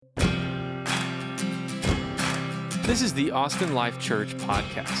This is the Austin Life Church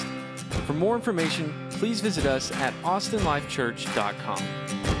podcast. For more information, please visit us at austinlifechurch.com.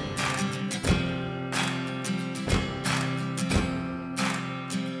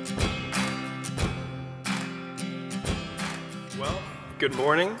 Well, good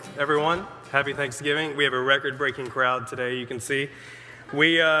morning, everyone. Happy Thanksgiving. We have a record-breaking crowd today, you can see.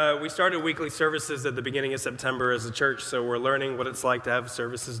 We started weekly services at the beginning of September as a church, so we're learning what it's like to have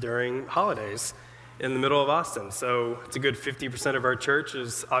services during holidays in the middle of Austin. So it's a good 50% of our church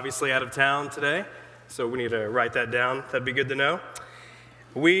is obviously out of town today, so we need to write that down. That'd be good to know.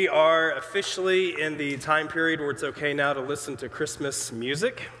 We are officially in the time period where it's okay now to listen to Christmas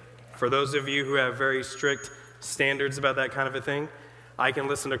music. For those of you who have very strict standards about that kind of a thing, I can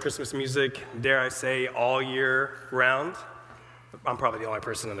listen to Christmas music, dare I say, all year round. I'm probably the only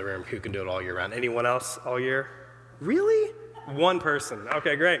person in the room who can do it all year round. Anyone else all year? Really? One person.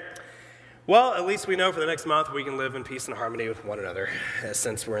 Okay, great. Well, at least we know for the next month we can live in peace and harmony with one another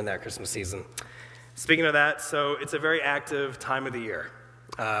since we're in that Christmas season. Speaking of that, so it's a very active time of the year.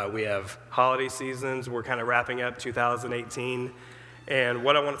 We have holiday seasons. We're kind of wrapping up 2018. And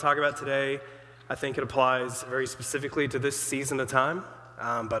what I want to talk about today, I think it applies very specifically to this season of time.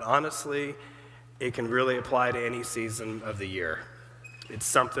 But honestly, it can really apply to any season of the year. It's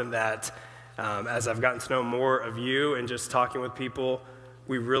something that, as I've gotten to know more of you and just talking with people,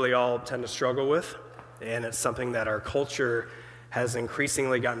 we really all tend to struggle with, and it's something that our culture has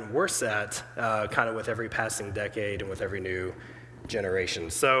increasingly gotten worse at, kind of with every passing decade and with every new generation.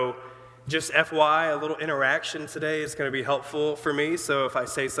 So just FYI, a little interaction today is going to be helpful for me, so if I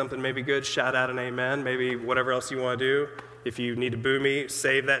say something maybe good, shout out an amen, maybe whatever else you want to do. If you need to boo me,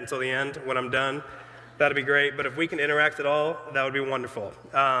 save that until the end when I'm done. That'd be great, but if we can interact at all, that would be wonderful.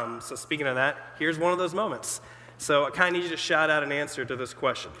 So speaking of that, here's one of those moments. So I kind of need you to shout out an answer to this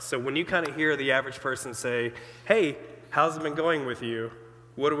question. So when you kind of hear the average person say, hey, how's it been going with you?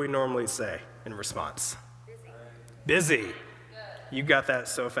 What do we normally say in response? Busy. Busy. You got that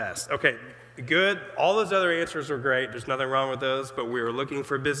so fast. Okay, good. All those other answers were great. There's nothing wrong with those, but we were looking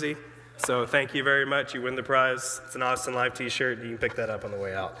for busy. So thank you very much. You win the prize. It's an Austin Life t-shirt. You can pick that up on the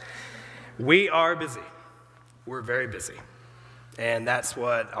way out. We are busy. We're very busy. And that's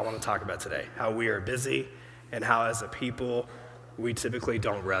what I want to talk about today, how we are busy and how as a people, we typically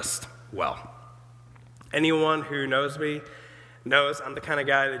don't rest well. Anyone who knows me knows I'm the kind of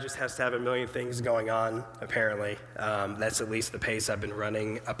guy that just has to have a million things going on, apparently. That's at least the pace I've been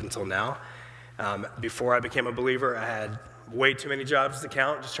running up until now. Before I became a believer, I had way too many jobs to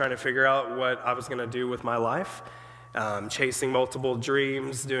count, just trying to figure out what I was going to do with my life. Chasing multiple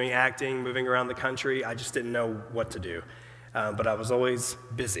dreams, doing acting, moving around the country. I just didn't know what to do. But I was always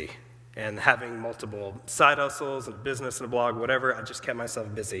busy. And having multiple side hustles and a business and a blog, whatever, I just kept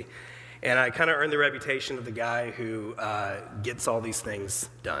myself busy. And I kind of earned the reputation of the guy who gets all these things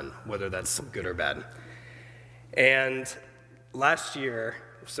done, whether that's good or bad. And last year,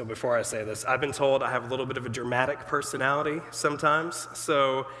 so before I say this, I've been told I have a little bit of a dramatic personality sometimes.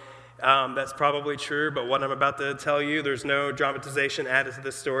 So that's probably true, but what I'm about to tell you, there's no dramatization added to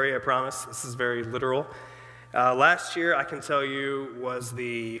this story, I promise. This is very literal. Last year, I can tell you, was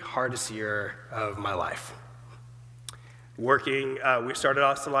the hardest year of my life. We started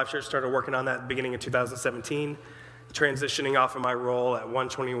Austin Life Church, started working on that at the beginning of 2017, transitioning off of my role at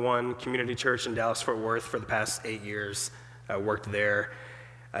 121 Community Church in Dallas-Fort Worth for the past 8 years. I worked there,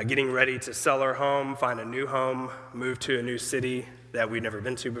 getting ready to sell our home, find a new home, move to a new city that we'd never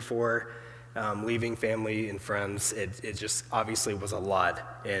been to before, leaving family and friends. It just obviously was a lot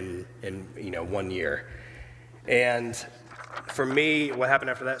in 1 year. And for me, what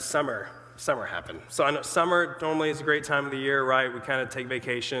happened after that? Summer happened. So I know summer normally is a great time of the year, right? We kind of take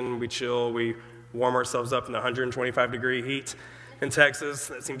vacation, we chill, we warm ourselves up in the 125-degree heat in Texas.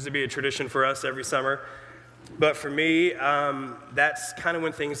 That seems to be a tradition for us every summer. But for me, that's kind of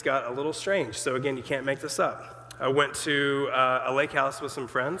when things got a little strange. So again, you can't make this up. I went to a lake house with some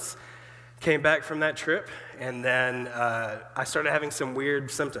friends, came back from that trip, and then I started having some weird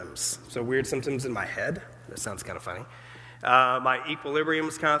symptoms. So weird symptoms in my head. That sounds kind of funny. My equilibrium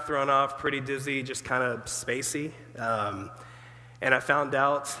was kind of thrown off, pretty dizzy, just kind of spacey. And I found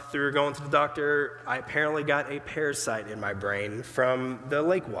out through going to the doctor, I apparently got a parasite in my brain from the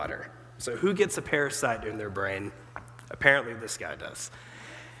lake water. So who gets a parasite in their brain? Apparently this guy does.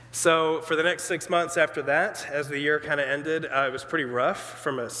 So for the next 6 months after that, as the year kind of ended, it was pretty rough.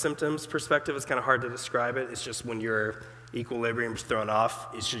 From a symptoms perspective, it's kind of hard to describe it. It's just when your equilibrium's thrown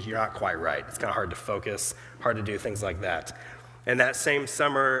off, it's just you're not quite right. It's kind of hard to focus, hard to do things like that. And that same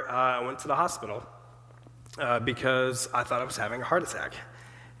summer, I went to the hospital because I thought I was having a heart attack.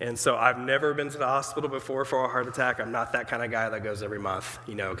 And so I've never been to the hospital before for a heart attack. I'm not that kind of guy that goes every month,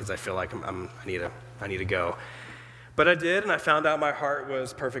 because I feel like I need to go. But I did, and I found out my heart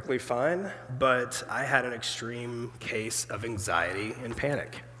was perfectly fine, but I had an extreme case of anxiety and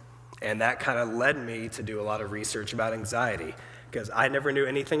panic. And that kind of led me to do a lot of research about anxiety, because I never knew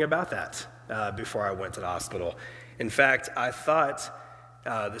anything about that before I went to the hospital. In fact, I thought,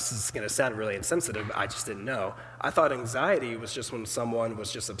 this is going to sound really insensitive, but I just didn't know. I thought anxiety was just when someone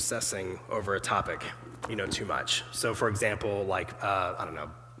was just obsessing over a topic, too much. So for example,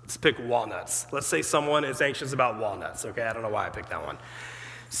 let's pick walnuts. Let's say someone is anxious about walnuts, okay? I don't know why I picked that one.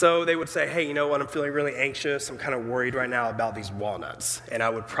 So they would say, hey, you know what, I'm feeling really anxious. I'm kind of worried right now about these walnuts. And I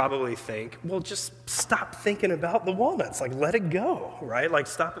would probably think, well, just stop thinking about the walnuts. Let it go, right?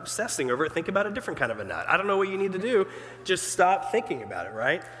 Stop obsessing over it. Think about a different kind of a nut. I don't know what you need to do. Just stop thinking about it,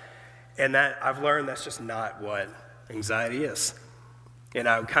 right? And that I've learned that's just not what anxiety is. And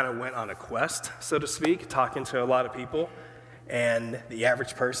I kind of went on a quest, so to speak, talking to a lot of people. And the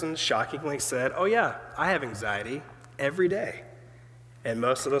average person shockingly said, oh yeah, I have anxiety every day. And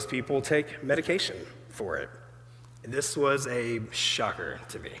most of those people take medication for it. This was a shocker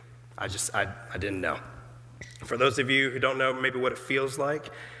to me. I didn't know. For those of you who don't know maybe what it feels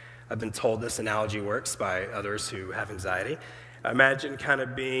like, I've been told this analogy works by others who have anxiety. Imagine kind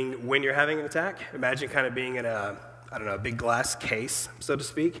of being, when you're having an attack, imagine kind of being in a big glass case, so to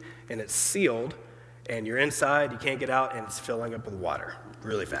speak, and it's sealed, and you're inside, you can't get out, and it's filling up with water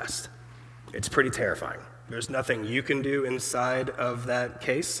really fast. It's pretty terrifying. There's nothing you can do inside of that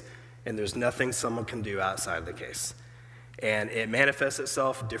case, and there's nothing someone can do outside of the case. And it manifests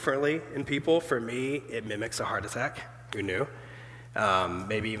itself differently in people. For me, it mimics a heart attack. Who knew?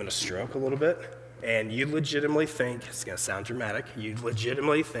 Maybe even a stroke a little bit. And you legitimately think, it's going to sound dramatic, you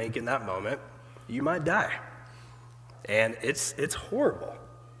legitimately think in that moment, you might die. And it's horrible.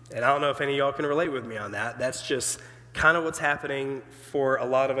 And I don't know if any of y'all can relate with me on that. That's just kind of what's happening for a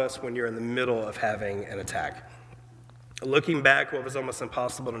lot of us when you're in the middle of having an attack. Looking back, what was almost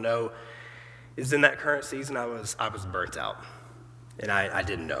impossible to know is in that current season, I was burnt out. And I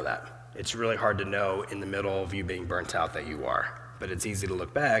didn't know that. It's really hard to know in the middle of you being burnt out that you are. But it's easy to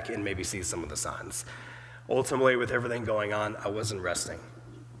look back and maybe see some of the signs. Ultimately, with everything going on, I wasn't resting.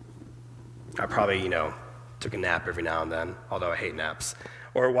 I probably, took a nap every now and then, although I hate naps.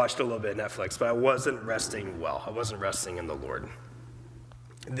 Or watched a little bit of Netflix, but I wasn't resting well. I wasn't resting in the Lord.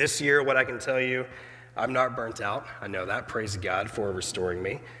 This year, what I can tell you, I'm not burnt out. I know that. Praise God for restoring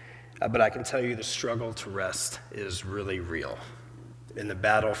me. But I can tell you the struggle to rest is really real. And the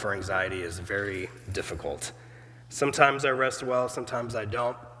battle for anxiety is very difficult. Sometimes I rest well, sometimes I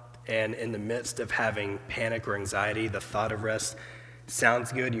don't. And in the midst of having panic or anxiety, the thought of rest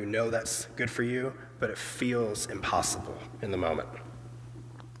sounds good. You know that's good for you, but it feels impossible in the moment.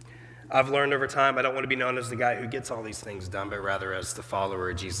 I've learned over time I don't want to be known as the guy who gets all these things done, but rather as the follower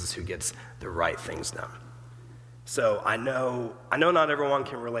of Jesus who gets the right things done. So I know not everyone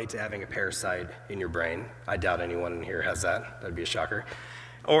can relate to having a parasite in your brain. I doubt anyone in here has that. That'd be a shocker.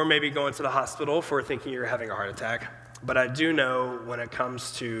 Or maybe going to the hospital for thinking you're having a heart attack. But I do know when it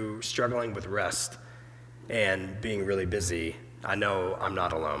comes to struggling with rest and being really busy, I know I'm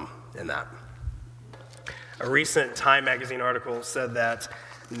not alone in that. A recent Time magazine article said that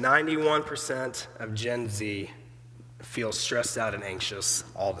 91% of Gen Z feel stressed out and anxious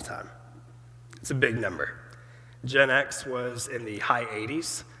all the time. It's a big number. Gen X was in the high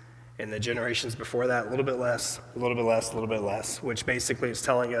 80s, and the generations before that, a little bit less, a little bit less, a little bit less, which basically is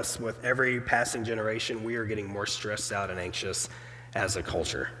telling us with every passing generation, we are getting more stressed out and anxious as a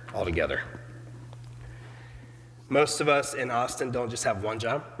culture altogether. Most of us in Austin don't just have one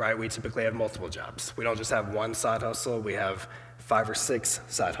job, right? We typically have multiple jobs. We don't just have one side hustle, we have 5 or 6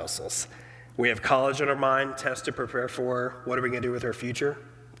 side hustles. We have college on our mind, tests to prepare for, what are we gonna do with our future?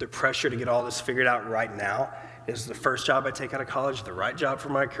 The pressure to get all this figured out right now. Is the first job I take out of college the right job for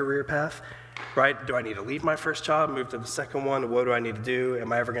my career path, right? Do I need to leave my first job, move to the second one? What do I need to do?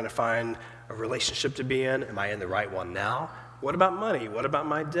 Am I ever gonna find a relationship to be in? Am I in the right one now? What about money? What about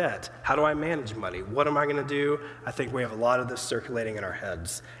my debt? How do I manage money? What am I gonna do? I think we have a lot of this circulating in our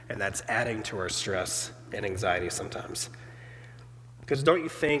heads, and that's adding to our stress and anxiety sometimes. Because don't you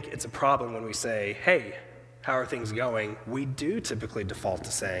think it's a problem when we say, hey, how are things going? We do typically default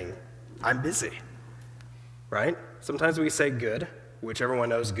to saying, I'm busy, right? Sometimes we say good, which everyone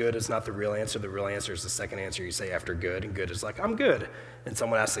knows good is not the real answer. The real answer is the second answer you say after good, and good is like, I'm good. And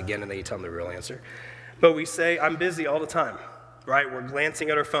someone asks again, and then you tell them the real answer. But we say, I'm busy all the time, right? We're glancing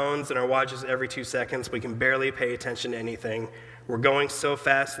at our phones and our watches every 2 seconds. We can barely pay attention to anything. We're going so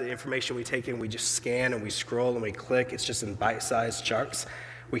fast, the information we take in, we just scan and we scroll and we click. It's just in bite-sized chunks.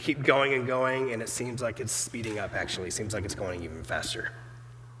 We keep going and going, and it seems like it's speeding up, actually. It seems like it's going even faster.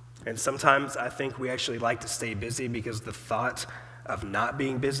 And sometimes I think we actually like to stay busy because the thought of not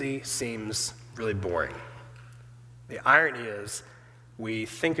being busy seems really boring. The irony is we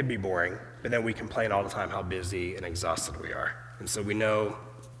think it'd be boring, but then we complain all the time how busy and exhausted we are. And so we know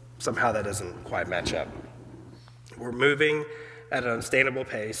somehow that doesn't quite match up. We're moving at an unsustainable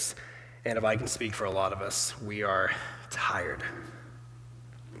pace, and if I can speak for a lot of us, we are tired.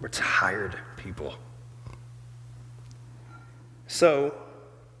 We're tired people. So,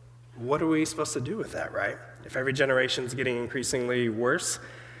 what are we supposed to do with that, right? If every generation is getting increasingly worse,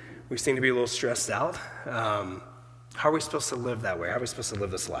 we seem to be a little stressed out. How are we supposed to live that way? How are we supposed to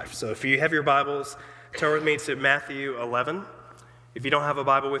live this life? So if you have your Bibles, turn with me to Matthew 11. If you don't have a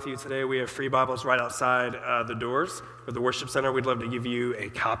Bible with you today, we have free Bibles right outside the doors for the worship center. We'd love to give you a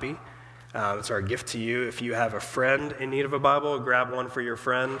copy. It's our gift to you. If you have a friend in need of a Bible, grab one for your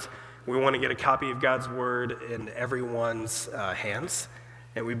friend. We want to get a copy of God's Word in everyone's hands.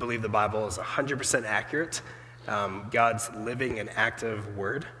 And we believe the Bible is 100% accurate, God's living and active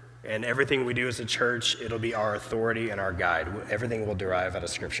Word. And everything we do as a church, it'll be our authority and our guide. Everything will derive out of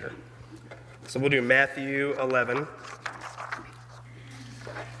Scripture. So we'll do Matthew 11.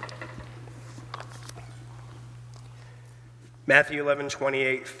 Matthew 11,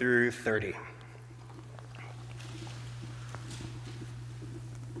 28 through 30.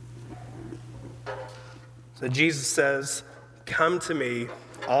 So Jesus says, "Come to me,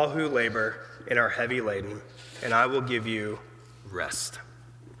 all who labor and are heavy laden, and I will give you rest.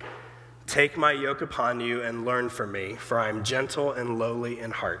 Take my yoke upon you and learn from me, for I am gentle and lowly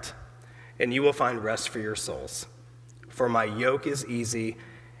in heart, and you will find rest for your souls. For my yoke is easy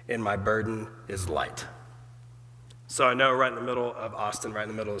and my burden is light." So I know right in the middle of Austin, right in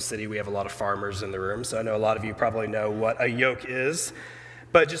the middle of the city, we have a lot of farmers in the room, so I know a lot of you probably know what a yoke is.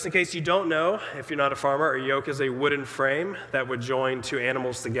 But just in case you don't know, if you're not a farmer, a yoke is a wooden frame that would join two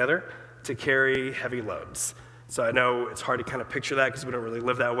animals together to carry heavy loads. So I know it's hard to kind of picture that because we don't really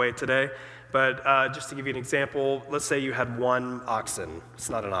live that way today. But just to give you an example, let's say you had one oxen. It's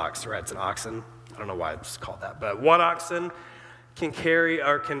not an ox, right? It's an oxen. I don't know why it's called that. But one oxen can carry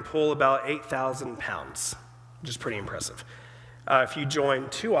or can pull about 8,000 pounds, which is pretty impressive. If you join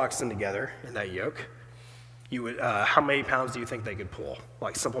two oxen together in that yoke, you would, how many pounds do you think they could pull?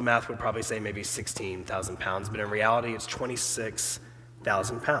 Like simple math would probably say maybe 16,000 pounds, but in reality it's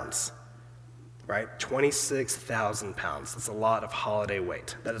 26,000 pounds, right? 26,000 pounds. That's a lot of holiday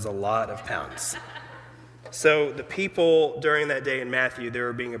weight. That is a lot of pounds. So the people during that day in Matthew, they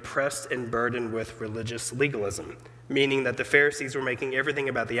were being oppressed and burdened with religious legalism, meaning that the Pharisees were making everything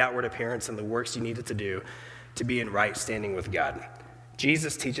about the outward appearance and the works you needed to do to be in right standing with God.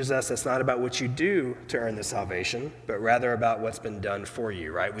 Jesus teaches us it's not about what you do to earn the salvation, but rather about what's been done for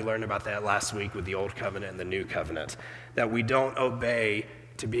you, right? We learned about that last week with the Old Covenant and the New Covenant, that we don't obey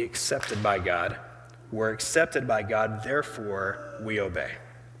to be accepted by God. We're accepted by God, therefore we obey.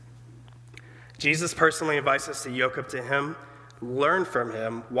 Jesus personally invites us to yoke up to him, learn from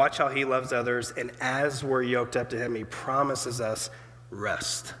him, watch how he loves others, and as we're yoked up to him, he promises us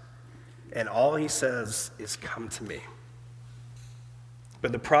rest. And all he says is, "Come to me."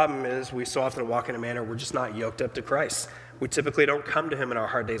 But the problem is we so often walk in a manner we're just not yoked up to Christ. We typically don't come to him in our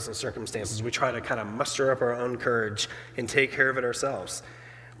hard days and circumstances. We try to kind of muster up our own courage and take care of it ourselves.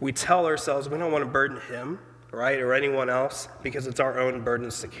 We tell ourselves we don't want to burden him, right, or anyone else because it's our own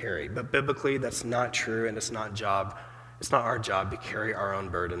burdens to carry. But biblically, that's not true, and it's not our job to carry our own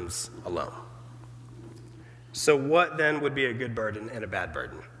burdens alone. So what then would be a good burden and a bad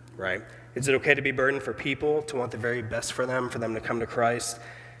burden, right? Is it okay to be burdened for people, to want the very best for them to come to Christ,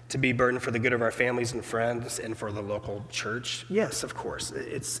 to be burdened for the good of our families and friends and for the local church? Yes, of course.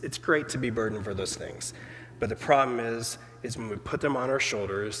 It's great to be burdened for those things. But the problem is when we put them on our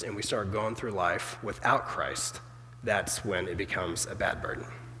shoulders and we start going through life without Christ, that's when it becomes a bad burden.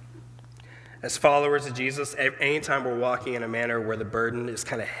 As followers of Jesus, anytime we're walking in a manner where the burden is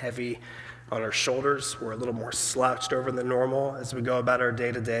kind of heavy on our shoulders, we're a little more slouched over than normal as we go about our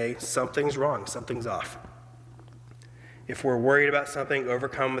day-to-day, something's wrong, something's off. If we're worried about something,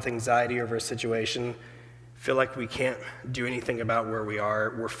 overcome with anxiety over a situation, feel like we can't do anything about where we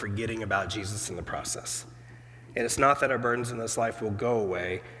are, we're forgetting about Jesus in the process. And it's not that our burdens in this life will go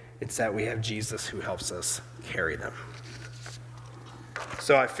away, it's that we have Jesus who helps us carry them.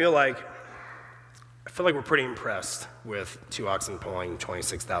 So I feel like we're pretty impressed with two oxen pulling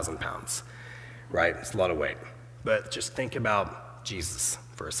 26,000 pounds, right? It's a lot of weight. But just think about Jesus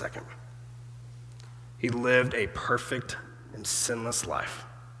for a second. He lived a perfect and sinless life,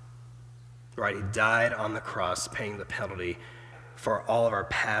 right? He died on the cross, paying the penalty for all of our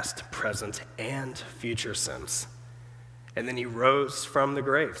past, present, and future sins. And then he rose from the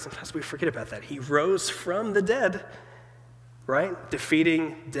grave. Sometimes we forget about that. He rose from the dead, right?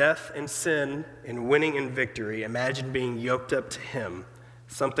 Defeating death and sin and winning in victory. Imagine being yoked up to him.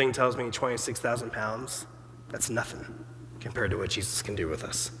 Something tells me 26,000 pounds, that's nothing compared to what Jesus can do with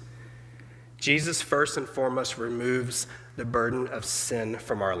us. Jesus, first and foremost, removes the burden of sin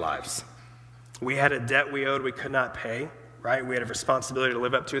from our lives. We had a debt we owed we could not pay, right? We had a responsibility to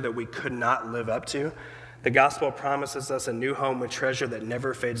live up to that we could not live up to. The gospel promises us a new home with treasure that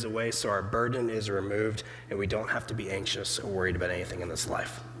never fades away, so our burden is removed, and we don't have to be anxious or worried about anything in this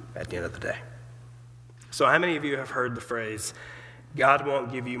life at the end of the day. So how many of you have heard the phrase, God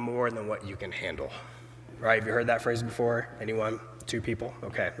won't give you more than what you can handle? Right? Have you heard that phrase before? Anyone? 2 people?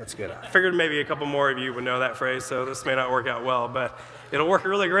 Okay, that's good. I figured maybe a couple more of you would know that phrase, so this may not work out well, but it'll work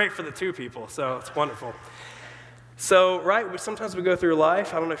really great for the 2 people, so it's wonderful. So, right, sometimes we go through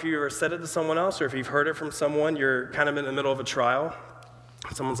life. I don't know if you've ever said it to someone else or if you've heard it from someone. You're kind of in the middle of a trial.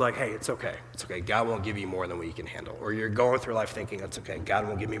 Someone's like, hey, it's okay. It's okay. God won't give you more than what you can handle. Or you're going through life thinking, it's okay. God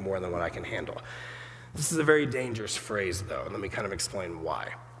won't give me more than what I can handle. This is a very dangerous phrase, though, and let me kind of explain why.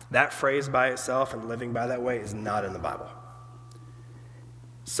 That phrase by itself and living by that way is not in the Bible.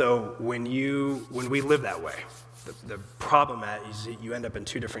 So when we live that way, the problem is that you end up in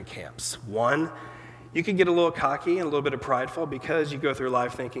 2 different camps. One, you can get a little cocky and a little bit of prideful because you go through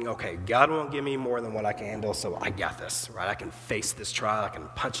life thinking, okay, God won't give me more than what I can handle, so I got this, right? I can face this trial. I can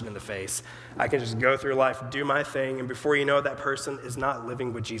punch it in the face. I can just go through life, do my thing, and before you know it, that person is not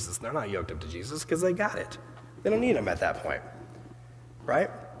living with Jesus. They're not yoked up to Jesus because they got it. They don't need him at that point, right?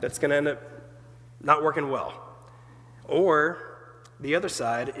 That's going to end up not working well. Or the other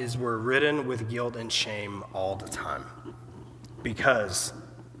side is we're ridden with guilt and shame all the time because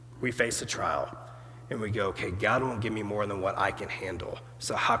we face a trial. And we go, okay, God won't give me more than what I can handle.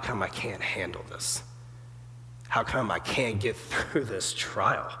 So how come I can't handle this? How come I can't get through this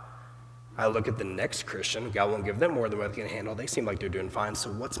trial? I look at the next Christian, God won't give them more than what they can handle. They seem like they're doing fine, so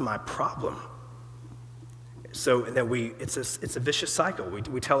what's my problem? So and then it's a vicious cycle.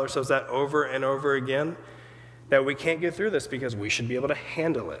 We tell ourselves that over and over again, that we can't get through this because we should be able to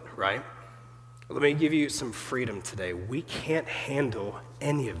handle it, right? Let me give you some freedom today. We can't handle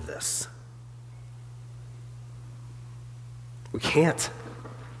any of this. We can't.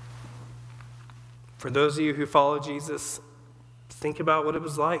 For those of you who follow Jesus, think about what it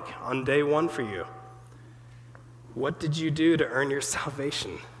was like on day 1 for you. What did you do to earn your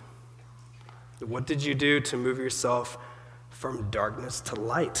salvation? What did you do to move yourself from darkness to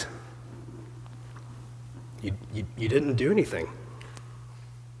light? You didn't do anything,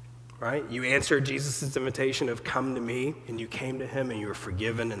 right? You answered Jesus' invitation of come to me, and you came to him, and you were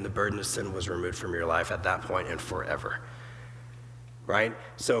forgiven, and the burden of sin was removed from your life at that point and forever. Right?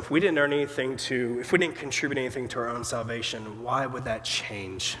 So if we didn't contribute anything to our own salvation, why would that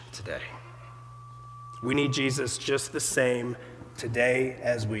change today? We need Jesus just the same today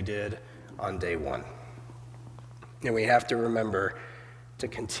as we did on day 1. And we have to remember to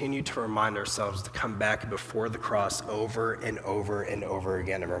continue to remind ourselves to come back before the cross over and over and over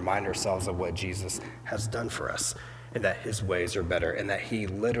again and remind ourselves of what Jesus has done for us and that his ways are better and that he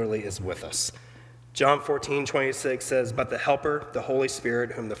literally is with us. John 14:26 says, but the Helper, the Holy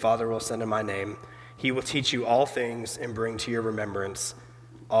Spirit, whom the Father will send in my name, he will teach you all things and bring to your remembrance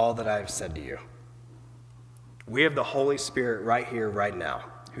all that I have said to you. We have the Holy Spirit right here, right now,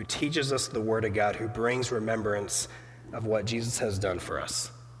 who teaches us the Word of God, who brings remembrance of what Jesus has done for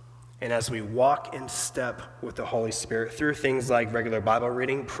us. And as we walk in step with the Holy Spirit through things like regular Bible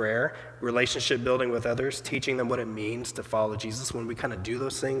reading, prayer, relationship building with others, teaching them what it means to follow Jesus, when we kind of do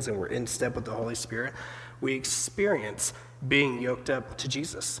those things and we're in step with the Holy Spirit, we experience being yoked up to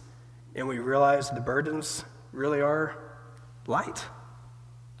Jesus. And we realize the burdens really are light.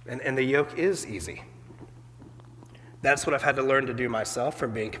 And the yoke is easy. That's what I've had to learn to do myself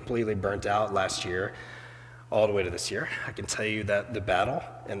from being completely burnt out last year all the way to this year. I can tell you that the battle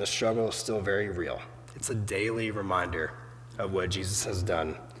and the struggle is still very real. It's a daily reminder of what Jesus has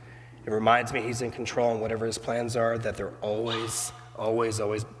done. It reminds me he's in control and whatever his plans are, that they're always,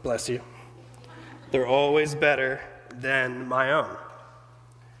 bless you, they're always better than my own,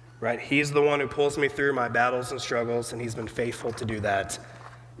 right? He's the one who pulls me through my battles and struggles, and he's been faithful to do that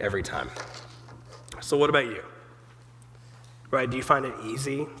every time. So what about you? Right, do you find it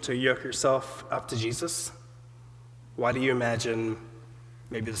easy to yoke yourself up to Jesus? Why do you imagine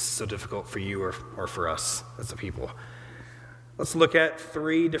maybe this is so difficult for you or for us as a people? Let's look at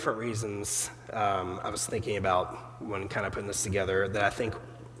 3 different reasons I was thinking about when kind of putting this together that I think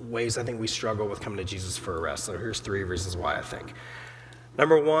ways I think we struggle with coming to Jesus for a rest. So here's 3 reasons why I think.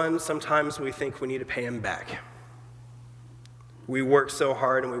 Number 1, sometimes we think we need to pay him back. We work so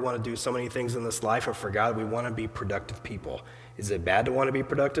hard and we want to do so many things in this life, and for God, we want to be productive people. Is it bad to want to be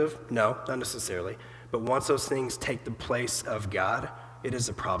productive? No, not necessarily. But once those things take the place of God, it is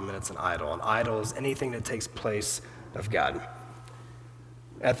a problem, and it's an idol. An idol is anything that takes place of God.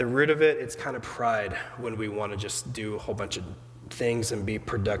 At the root of it, it's kind of pride when we want to just do a whole bunch of things and be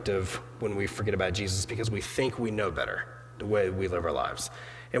productive when we forget about Jesus, because we think we know better the way we live our lives.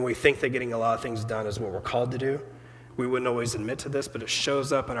 And we think that getting a lot of things done is what we're called to do. We wouldn't always admit to this, but it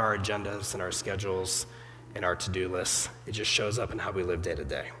shows up in our agendas and our schedules and our to-do lists. It just shows up in how we live day to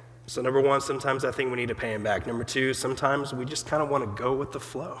day. So number 1, sometimes I think we need to pay him back. Number 2, sometimes we just kind of want to go with the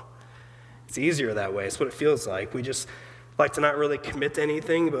flow. It's easier that way. It's what it feels like. We just like to not really commit to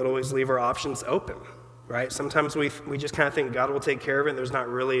anything, but always leave our options open, right? Sometimes we just kind of think God will take care of it, and there's not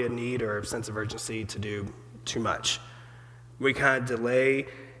really a need or a sense of urgency to do too much. We kind of delay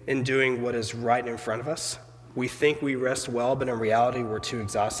in doing what is right in front of us. We think we rest well, but in reality, we're too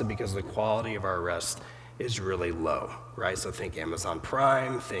exhausted because the quality of our rest is really low, right? So think Amazon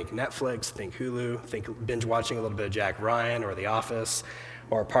Prime, think Netflix, think Hulu, think binge watching a little bit of Jack Ryan or The Office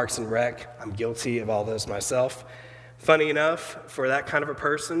or Parks and Rec. I'm guilty of all those myself. Funny enough, for that kind of a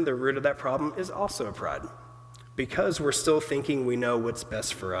person, the root of that problem is also a pride, because we're still thinking we know what's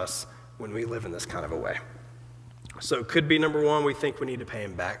best for us when we live in this kind of a way. So it could be number 1, we think we need to pay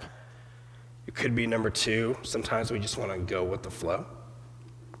him back. It could be number 2, sometimes we just want to go with the flow.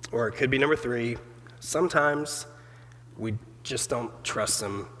 Or it could be number 3, sometimes we just don't trust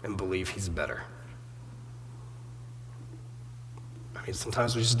him and believe he's better. I mean,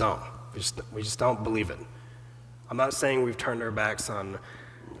 sometimes we just don't. We just don't believe it. I'm not saying we've turned our backs on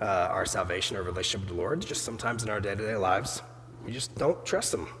our salvation or relationship with the Lord. Just sometimes in our day-to-day lives, we just don't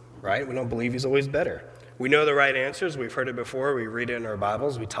trust him, right? We don't believe he's always better. We know the right answers. We've heard it before. We read it in our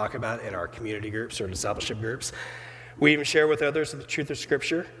Bibles. We talk about it in our community groups or discipleship groups. We even share with others the truth of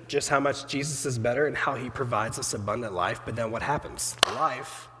Scripture, just how much Jesus is better and how he provides us abundant life. But then what happens?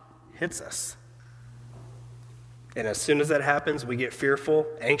 Life hits us. And as soon as that happens, we get fearful,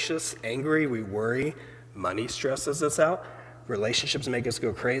 anxious, angry, we worry. Money stresses us out. Relationships make us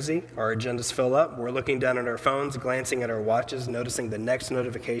go crazy. Our agendas fill up. We're looking down at our phones, glancing at our watches, noticing the next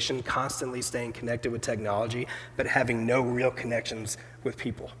notification, constantly staying connected with technology, but having no real connections with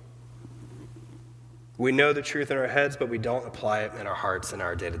people. We know the truth in our heads, but we don't apply it in our hearts and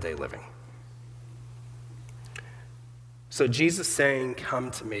our day-to-day living. So Jesus saying,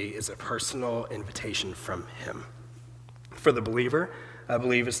 "Come to me," is a personal invitation from him. For the believer, I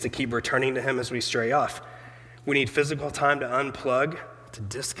believe, is to keep returning to him as we stray off. We need physical time to unplug, to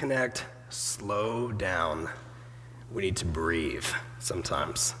disconnect, slow down. We need to breathe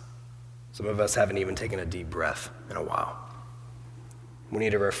sometimes. Some of us haven't even taken a deep breath in a while. We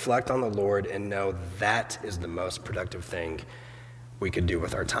need to reflect on the Lord and know that is the most productive thing we could do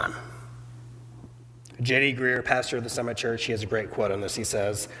with our time. J.D. Greer, pastor of the Summit Church, he has a great quote on this. He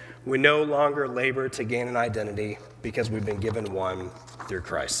says, "We no longer labor to gain an identity because we've been given one through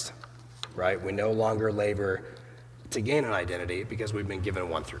Christ." Right? We no longer labor to gain an identity because we've been given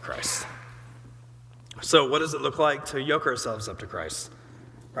one through Christ. So what does it look like to yoke ourselves up to Christ?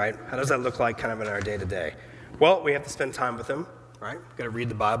 Right? How does that look like kind of in our day-to-day? Well, we have to spend time with him, right? We've got to read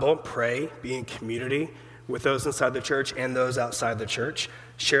the Bible, pray, be in community with those inside the church and those outside the church.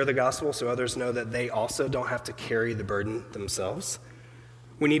 Share the gospel so others know that they also don't have to carry the burden themselves.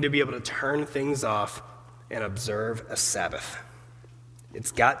 We need to be able to turn things off and observe a Sabbath.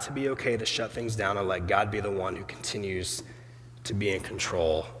 It's got to be okay to shut things down and let God be the one who continues to be in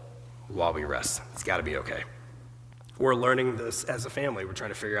control while we rest. It's got to be okay. We're learning this as a family. We're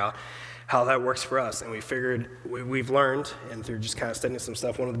trying to figure out how that works for us. And we've learned, and through just kind of studying some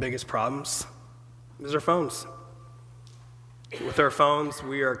stuff, one of the biggest problems is our phones. With our phones,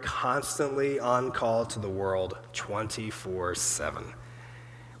 we are constantly on call to the world 24/7.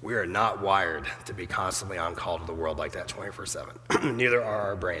 We are not wired to be constantly on call to the world like that 24/7. Neither are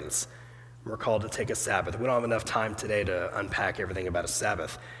our brains. We're called to take a Sabbath. We don't have enough time today to unpack everything about a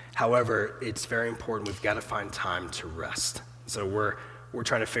Sabbath. However, it's very important. We've got to find time to rest. So we're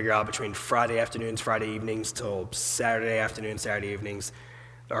trying to figure out between Friday afternoons, Friday evenings, till Saturday afternoons, Saturday evenings,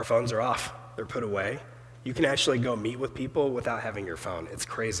 our phones are off. They're put away. You can actually go meet with people without having your phone. It's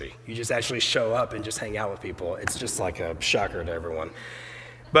crazy. You just actually show up and just hang out with people. It's just like a shocker to everyone.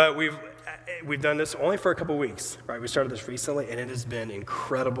 But we've done this only for a couple weeks, right? We started this recently, and it has been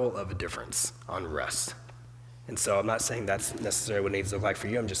incredible of a difference on rest. And so I'm not saying that's necessarily what it needs to look like for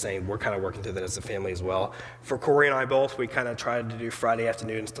you. I'm just saying we're kind of working through that as a family as well. For Corey and I both, we kind of tried to do Friday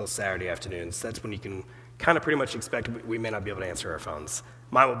afternoons till Saturday afternoons. That's when you can kind of pretty much expect we may not be able to answer our phones.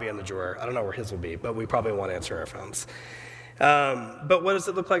 Mine will be in the drawer. I don't know where his will be, but we probably won't answer our phones. But what does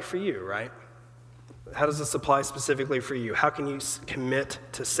it look like for you, right? How does this apply specifically for you? How can you commit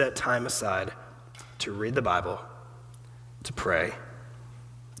to set time aside to read the Bible, to pray,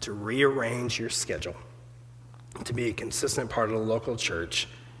 to rearrange your schedule, to be a consistent part of the local church,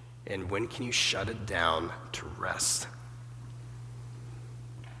 and when can you shut it down to rest?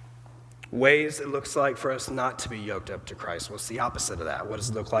 Ways it looks like for us not to be yoked up to Christ. What's the opposite of that? What does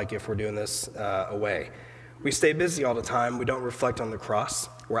it look like if we're doing this away? We stay busy all the time. We don't reflect on the cross.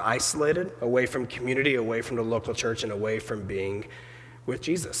 We're isolated, away from community, away from the local church, and away from being with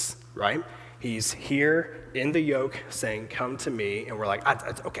Jesus, right? He's here in the yoke saying, come to me, and we're like,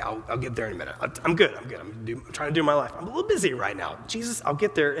 okay, I'll get there in a minute. I'm good. I'm trying to do my life. I'm a little busy right now. Jesus, I'll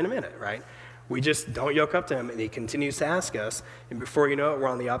get there in a minute, right? We just don't yoke up to him, and he continues to ask us, and before you know it, we're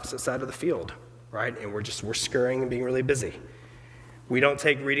on the opposite side of the field, right? And we're scurrying and being really busy. We don't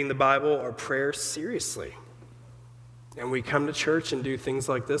take reading the Bible or prayer seriously. And we come to church and do things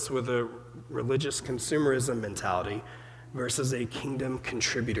like this with a religious consumerism mentality versus a kingdom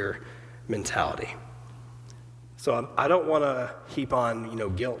contributor mentality. So I don't want to heap on,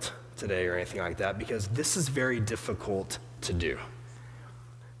 guilt today or anything like that, because this is very difficult to do.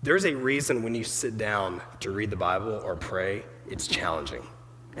 There's a reason when you sit down to read the Bible or pray, it's challenging.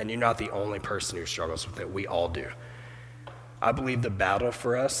 And you're not the only person who struggles with it. We all do. I believe the battle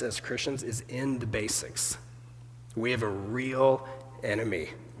for us as Christians is in the basics. We have a real enemy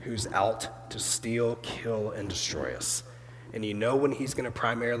who's out to steal, kill, and destroy us. And you know when he's going to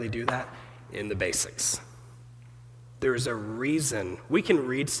primarily do that? In the basics. There's a reason. We can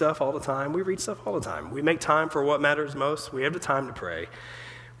read stuff all the time. We read stuff all the time. We make time for what matters most. We have the time to pray.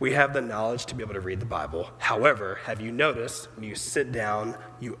 We have the knowledge to be able to read the Bible. However, have you noticed when you sit down,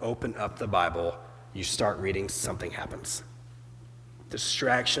 you open up the Bible, you start reading, something happens.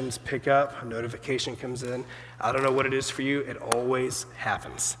 Distractions pick up, a notification comes in. I don't know what it is for you, it always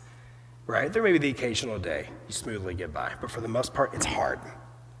happens, right? There may be the occasional day you smoothly get by, but for the most part, it's hard.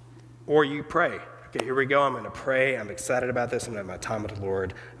 Or you pray. Okay, here we go, I'm going to pray, I'm excited about this, I'm going to have my time with the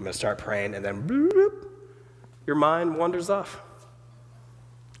Lord, I'm going to start praying, and then bloop, your mind wanders off.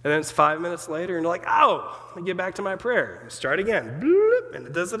 And then it's 5 minutes later, and you're like, oh, let me get back to my prayer. Start again, bloop, and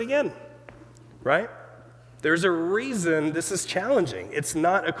it does it again, right? There's a reason this is challenging. It's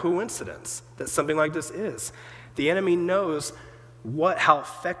not a coincidence that something like this is. The enemy knows how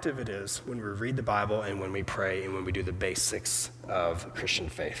effective it is when we read the Bible and when we pray and when we do the basics of Christian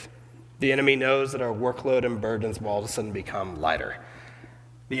faith. The enemy knows that our workload and burdens will all of a sudden become lighter.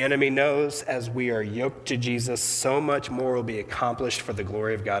 The enemy knows as we are yoked to Jesus, so much more will be accomplished for the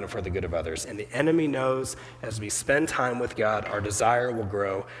glory of God and for the good of others. And the enemy knows as we spend time with God, our desire will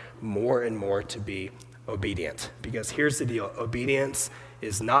grow more and more to be obedient. Because here's the deal. Obedience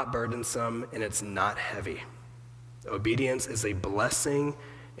is not burdensome and it's not heavy. Obedience is a blessing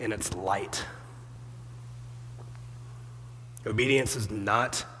and it's light. Obedience is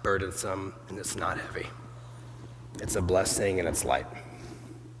not burdensome and it's not heavy. It's a blessing and it's light.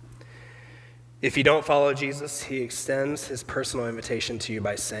 If you don't follow Jesus, he extends his personal invitation to you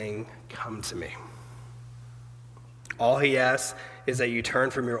by saying, come to me. All he asks is that you turn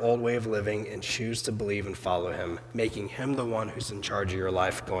from your old way of living and choose to believe and follow him, making him the one who's in charge of your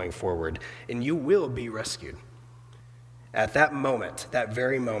life going forward, and you will be rescued. At that moment, that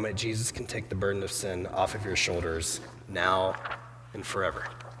very moment, Jesus can take the burden of sin off of your shoulders now and forever.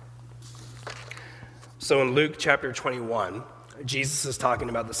 So in Luke chapter 21, Jesus is talking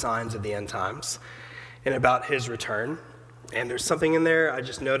about the signs of the end times and about his return. And there's something in there I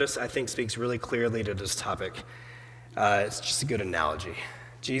just noticed I think speaks really clearly to this topic. It's just a good analogy.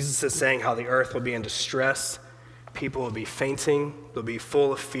 Jesus is saying how the earth will be in distress, people will be fainting, they'll be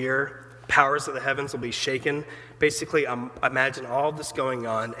full of fear, powers of the heavens will be shaken. Basically, imagine all of this going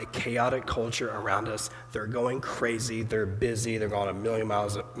on, a chaotic culture around us. They're going crazy, they're busy, they're going a million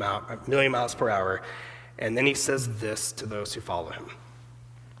miles per hour. And then he says this to those who follow him.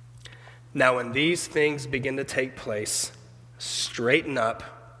 Now, when these things begin to take place, straighten up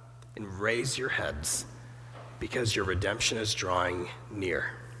and raise your heads, because your redemption is drawing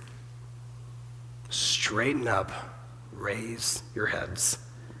near. Straighten up, raise your heads,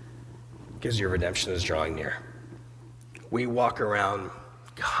 because your redemption is drawing near. We walk around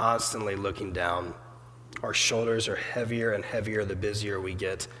constantly looking down. Our shoulders are heavier and heavier the busier we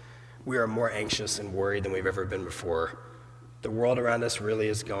get. We are more anxious and worried than we've ever been before. The world around us really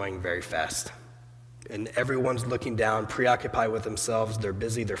is going very fast. And everyone's looking down, preoccupied with themselves. They're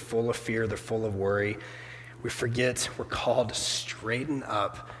busy, they're full of fear, they're full of worry. We forget we're called to straighten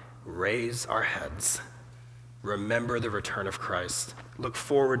up, raise our heads, remember the return of Christ, look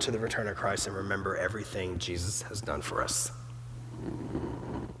forward to the return of Christ, and remember everything Jesus has done for us.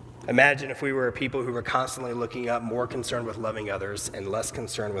 Imagine if we were a people who were constantly looking up, more concerned with loving others and less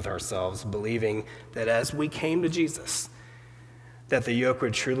concerned with ourselves, believing that as we came to Jesus, that the yoke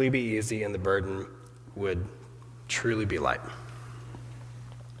would truly be easy and the burden would truly be light.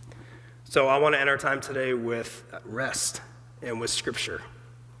 So I want to end our time today with rest and with Scripture.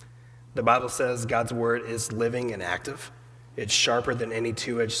 The Bible says God's word is living and active. It's sharper than any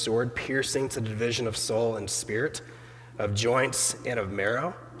two-edged sword, piercing to the division of soul and spirit, of joints and of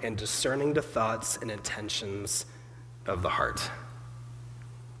marrow, and discerning the thoughts and intentions of the heart.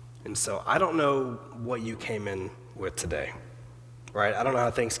 And so I don't know what you came in with today, right? I don't know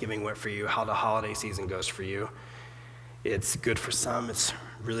how Thanksgiving went for you, how the holiday season goes for you. It's good for some, it's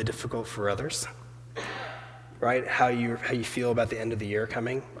really difficult for others, right? How you feel about the end of the year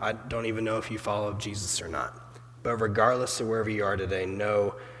coming. I don't even know if you follow Jesus or not. But regardless of wherever you are today,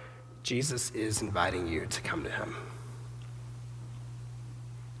 know Jesus is inviting you to come to him.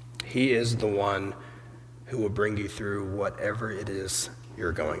 He is the one who will bring you through whatever it is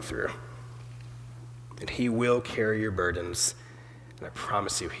you're going through. And he will carry your burdens, and I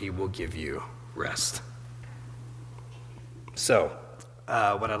promise you, he will give you rest. So,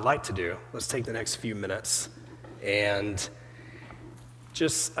 what I'd like to do, let's take the next few minutes and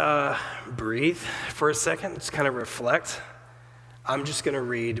just breathe for a second, just kind of reflect. I'm just going to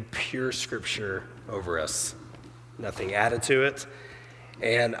read pure Scripture over us, nothing added to it.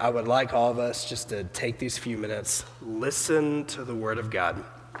 And I would like all of us just to take these few minutes, listen to the Word of God,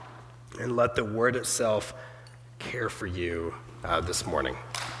 and let the Word itself care for you this morning.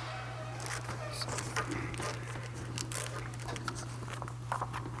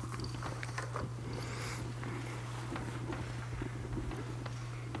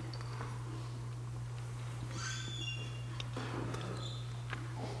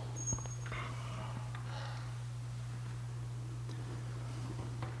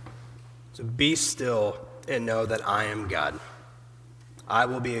 So be still and know that I am God. I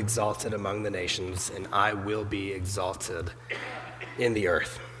will be exalted among the nations, and I will be exalted in the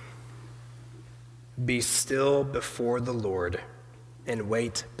earth. Be still before the Lord and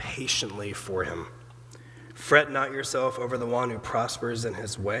wait patiently for him. Fret not yourself over the one who prospers in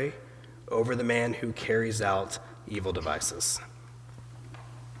his way, over the man who carries out evil devices.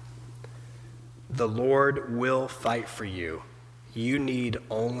 The Lord will fight for you. You need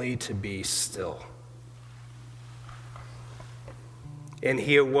only to be still. And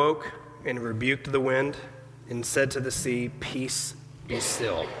he awoke and rebuked the wind and said to the sea, "Peace, be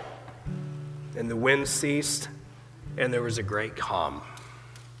still." And the wind ceased, and there was a great calm.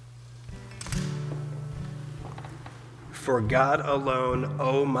 For God alone,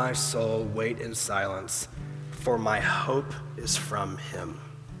 O my soul, wait in silence, for my hope is from him.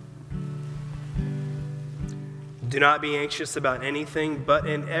 Do not be anxious about anything, but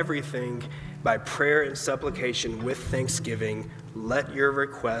in everything, by prayer and supplication with thanksgiving, let your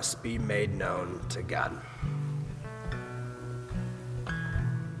requests be made known to God.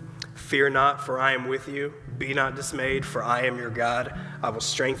 Fear not, for I am with you. Be not dismayed, for I am your God. I will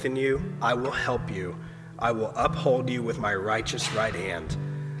strengthen you. I will help you. I will uphold you with my righteous right hand.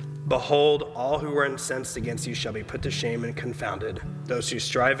 Behold, all who are incensed against you shall be put to shame and confounded. Those who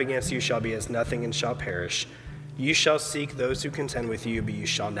strive against you shall be as nothing and shall perish. You shall seek those who contend with you, but you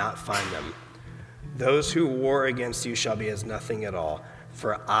shall not find them. Those who war against you shall be as nothing at all.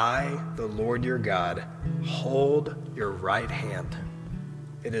 For I, the Lord your God, hold your right hand.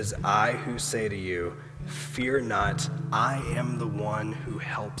 It is I who say to you, fear not, I am the one who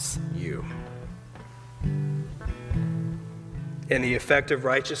helps you. And the effect of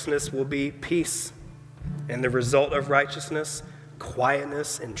righteousness will be peace, and the result of righteousness,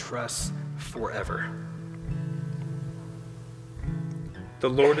 quietness and trust forever. The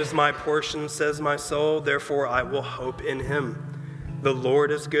Lord is my portion, says my soul, therefore I will hope in him. The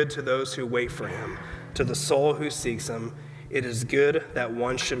Lord is good to those who wait for him, to the soul who seeks him. It is good that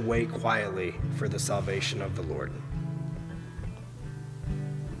one should wait quietly for the salvation of the Lord.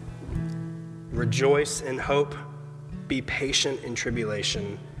 Rejoice in hope, be patient in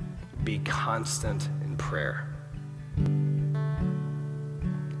tribulation, be constant in prayer.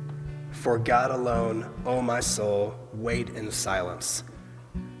 For God alone, O my soul, wait in silence.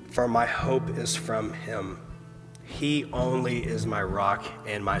 For my hope is from him. He only is my rock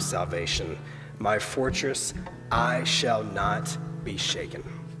and my salvation, my fortress. I shall not be shaken.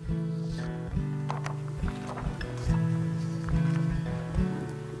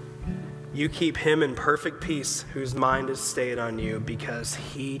 You keep him in perfect peace, whose mind is stayed on you, because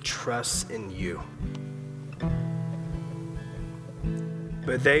he trusts in you.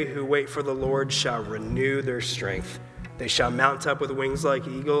 But they who wait for the Lord shall renew their strength. They shall mount up with wings like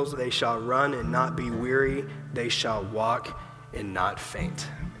eagles. They shall run and not be weary. They shall walk and not faint.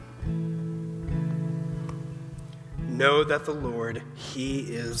 Know that the Lord, he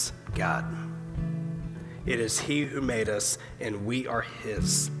is God. It is he who made us, and we are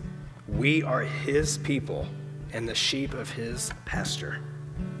his. We are his people and the sheep of his pasture.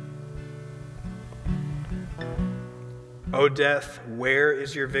 O death, where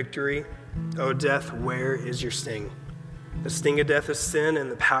is your victory? O death, where is your sting? The sting of death is sin, and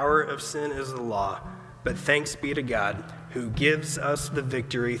the power of sin is the law. But thanks be to God, who gives us the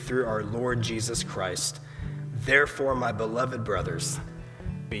victory through our Lord Jesus Christ. Therefore, my beloved brothers,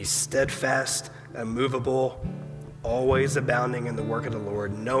 be steadfast, immovable, always abounding in the work of the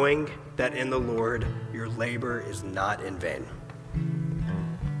Lord, knowing that in the Lord your labor is not in vain.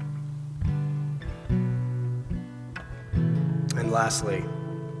 And lastly,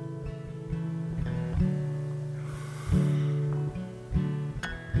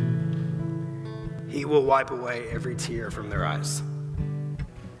 he will wipe away every tear from their eyes,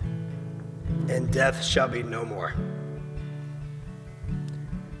 and death shall be no more.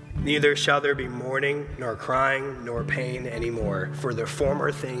 Neither shall there be mourning, nor crying, nor pain anymore, for the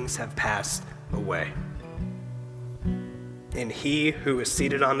former things have passed away. And he who is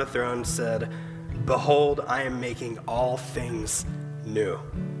seated on the throne said, Behold, I am making all things new.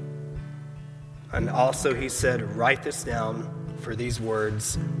 And also he said, Write this down, for these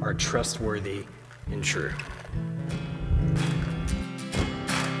words are trustworthy and true.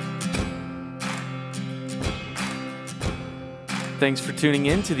 Thanks for tuning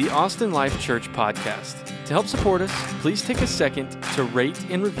in to the Austin Life Church podcast. To help support us, please take a second to rate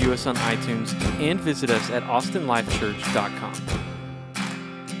and review us on iTunes and visit us at austinlifechurch.com.